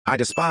I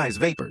despise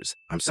vapors.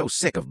 I'm so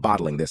sick of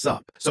bottling this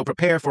up. So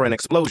prepare for an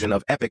explosion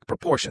of epic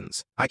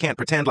proportions. I can't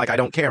pretend like I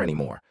don't care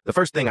anymore. The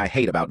first thing I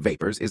hate about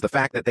vapors is the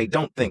fact that they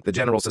don't think the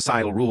general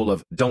societal rule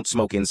of don't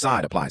smoke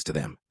inside applies to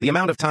them. The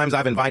amount of times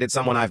I've invited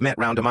someone I've met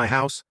round to my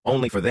house,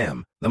 only for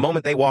them, the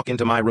moment they walk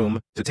into my room,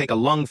 to take a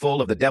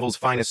lungful of the devil's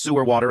finest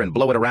sewer water and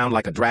blow it around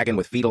like a dragon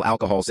with fetal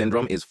alcohol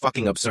syndrome is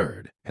fucking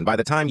absurd. And by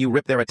the time you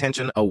rip their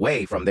attention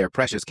away from their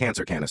precious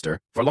cancer canister,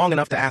 for long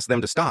enough to ask them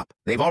to stop,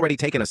 they've already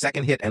taken a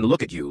second hit and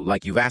look at you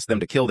like you've asked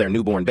them to kill their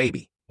newborn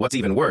baby. What's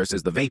even worse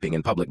is the vaping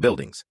in public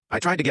buildings. I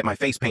tried to get my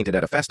face painted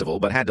at a festival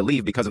but had to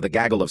leave because of the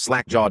gaggle of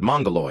slack-jawed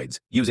mongoloids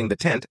using the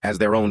tent as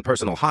their own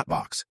personal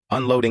hotbox,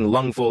 unloading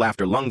lungful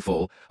after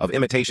lungful of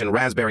imitation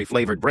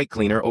raspberry-flavored brake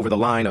cleaner over the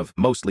line of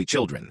mostly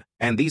children.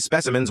 And these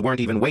specimens weren't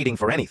even waiting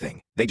for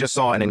anything. They just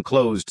saw an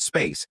enclosed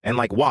space, and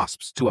like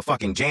wasps to a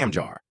fucking jam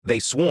jar, they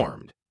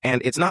swarmed.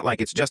 And it's not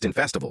like it's just in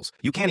festivals.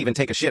 You can't even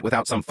take a shit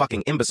without some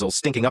fucking imbecile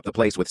stinking up the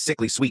place with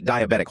sickly sweet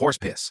diabetic horse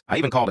piss. I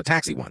even called a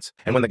taxi once,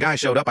 and when the guy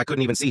showed up I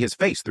couldn't even see his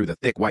face through the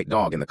thick white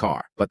dog in the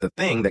car. But the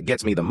thing that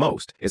gets me the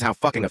most is how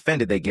fucking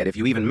offended they get if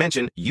you even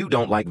mention you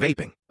don't like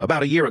vaping.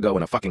 About a year ago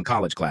in a fucking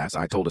college class,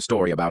 I told a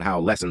story about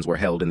how lessons were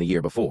held in the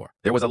year before.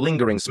 There was a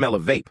lingering smell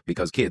of vape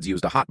because kids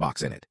used a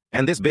hotbox in it.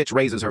 And this bitch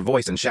raises her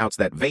voice and shouts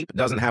that vape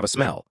doesn't have a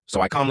smell. So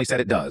I calmly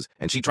said it does,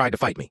 and she tried to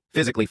fight me.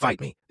 Physically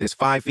fight me. This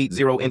 5 feet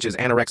 0 inches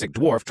anorexic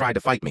dwarf tried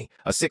to fight me.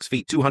 A 6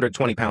 feet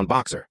 220-pound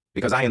boxer.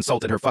 Because I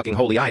insulted her fucking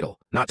holy idol.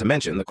 Not to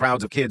mention the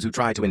crowds of kids who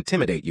try to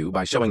intimidate you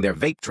by showing their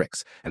vape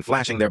tricks and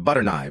flashing their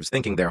butter knives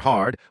thinking they're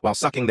hard while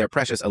sucking their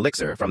precious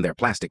elixir from their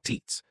plastic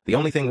teats. The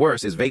only thing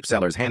worse is vape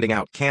sellers handing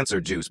out cancer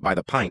juice by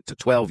the pint to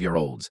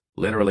 12-year-olds.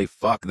 Literally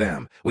fuck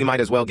them. We might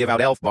as well give out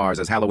elf bars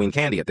as Halloween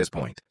candy at this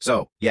point.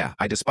 So, yeah,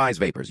 I despise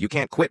vapors. You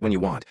can't quit when you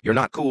want. You're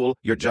not cool,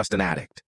 you're just an addict.